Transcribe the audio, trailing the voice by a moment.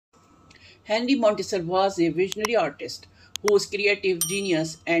Henri Monteser was a visionary artist whose creative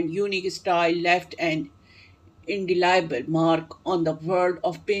genius and unique style left an indelible mark on the world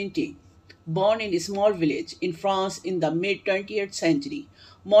of painting. Born in a small village in France in the mid 20th century,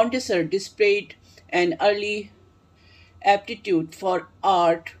 Montesquieu displayed an early aptitude for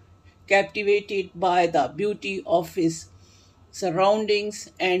art, captivated by the beauty of his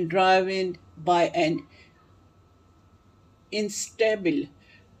surroundings and driven by an instable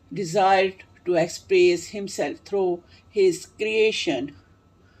desire to express himself through his creation.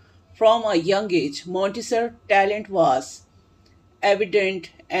 From a young age, Montessori's talent was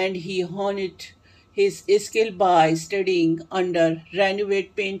evident and he honed his skill by studying under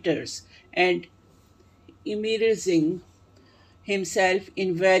renowned painters and immersing himself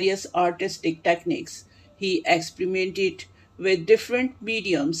in various artistic techniques. He experimented with different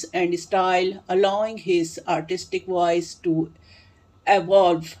mediums and style, allowing his artistic voice to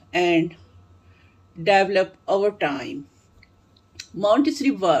evolve and develop over time.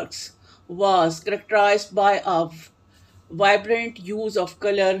 Montessori works was characterized by a vibrant use of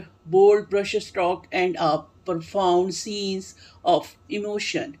color, bold brushstroke, and a profound sense of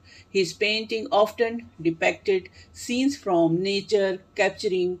emotion. His painting often depicted scenes from nature,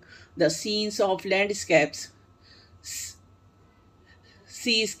 capturing the scenes of landscapes,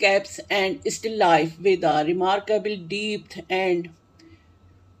 seascapes, and still life with a remarkable depth and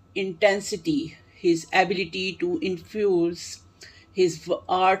intensity. His ability to infuse his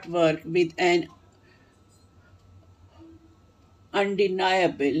artwork with an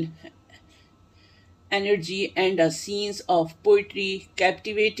undeniable energy and a sense of poetry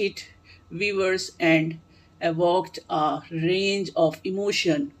captivated viewers and evoked a range of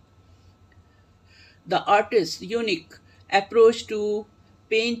emotion. The artist's unique approach to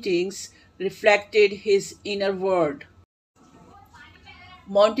paintings reflected his inner world.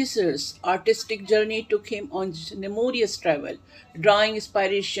 Montesquieu's artistic journey took him on numerous travel, drawing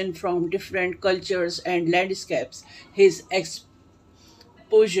inspiration from different cultures and landscapes. His exposure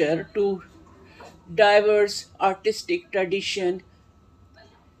to diverse artistic tradition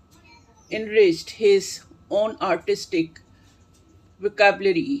enriched his own artistic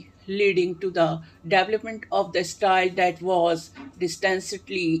vocabulary, leading to the development of the style that was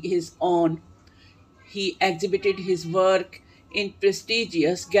distinctly his own. He exhibited his work in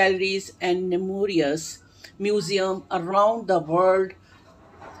prestigious galleries and numerous museums around the world,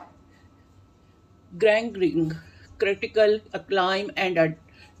 garnering critical acclaim and a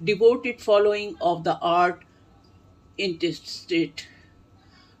devoted following of the art enthusiast.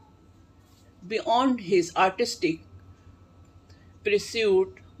 Beyond his artistic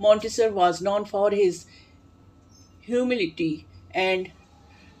pursuit, Montessor was known for his humility and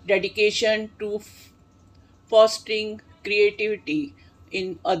dedication to fostering creativity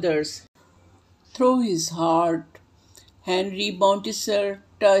in others. Through his heart, Henri Monteser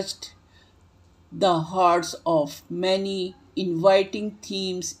touched the hearts of many, inviting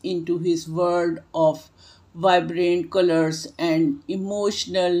themes into his world of vibrant colors and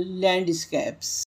emotional landscapes.